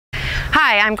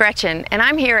Hi, I'm Gretchen, and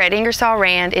I'm here at Ingersoll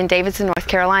Rand in Davidson, North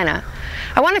Carolina.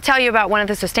 I want to tell you about one of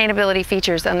the sustainability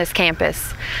features on this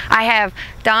campus. I have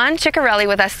Don Ciccarelli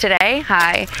with us today.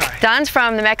 Hi. Hi. Don's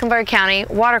from the Mecklenburg County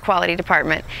Water Quality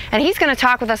Department, and he's going to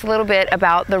talk with us a little bit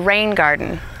about the rain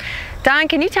garden. Don,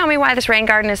 can you tell me why this rain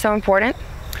garden is so important?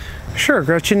 Sure,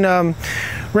 Gretchen.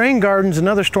 Rain gardens and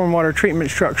other stormwater treatment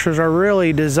structures are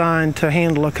really designed to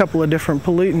handle a couple of different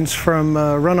pollutants from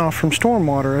runoff from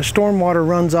stormwater. As stormwater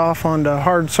runs off onto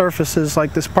hard surfaces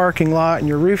like this parking lot and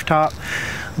your rooftop,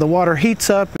 the water heats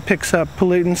up, it picks up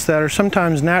pollutants that are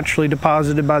sometimes naturally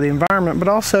deposited by the environment, but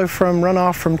also from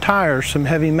runoff from tires, some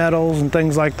heavy metals and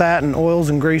things like that, and oils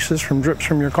and greases from drips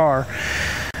from your car.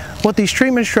 What these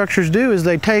treatment structures do is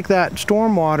they take that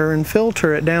stormwater and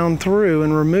filter it down through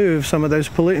and remove some of those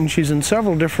pollutants using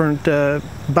several different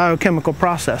biochemical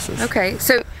processes. Okay,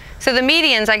 so the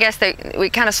medians, I guess,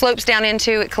 it kind of slopes down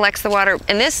into, it collects the water.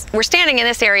 And we're standing in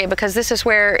this area because this is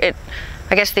where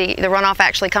I guess the runoff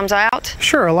actually comes out?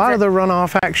 Sure, a lot of the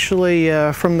runoff actually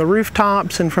from the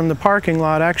rooftops and from the parking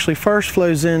lot actually first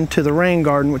flows into the rain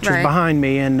garden, which is behind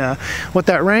me. And what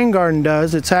that rain garden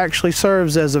does, it actually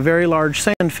serves as a very large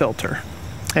sand filter.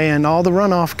 And all the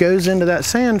runoff goes into that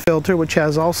sand filter, which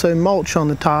has also mulch on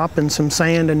the top and some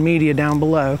sand and media down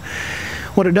below.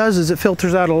 What it does is it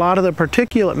filters out a lot of the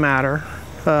particulate matter.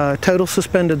 Total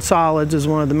suspended solids is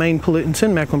one of the main pollutants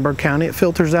in Mecklenburg County. It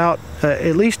filters out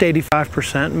at least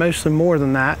 85%, mostly more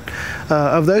than that,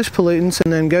 of those pollutants,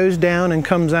 and then goes down and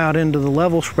comes out into the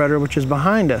level spreader, which is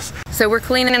behind us. So we're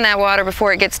cleaning that water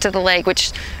before it gets to the lake,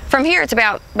 which from here it's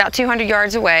about 200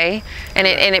 yards away, and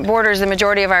it borders the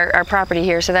majority of our property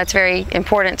here, so that's very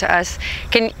important to us.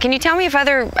 Can you tell me if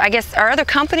are other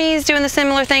companies doing the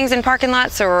similar things in parking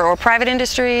lots or private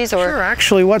industries? Or? Sure,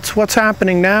 actually what's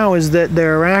happening now is that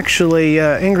they're actually,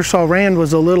 Ingersoll Rand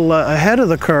was a little ahead of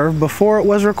the curve before it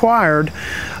was required.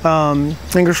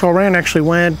 Ingersoll Rand actually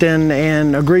went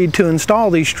and agreed to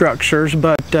install these structures,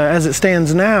 but as it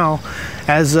stands now,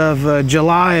 as of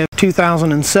July of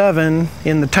 2007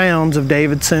 in the towns of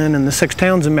Davidson and the 6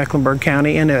 towns in Mecklenburg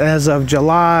County, and as of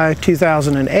July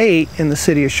 2008 in the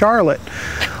city of Charlotte,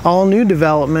 all new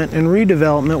development and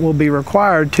redevelopment will be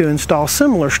required to install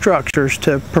similar structures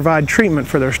to provide treatment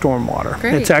for their stormwater.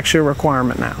 Great. It's actually a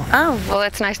requirement now. Oh, well,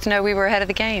 it's nice to know we were ahead of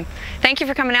the game. Thank you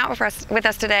for coming out with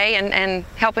us today and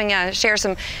helping share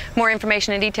some more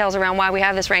information and details around why we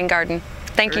have this rain garden.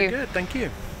 Thank you. Very good, thank you.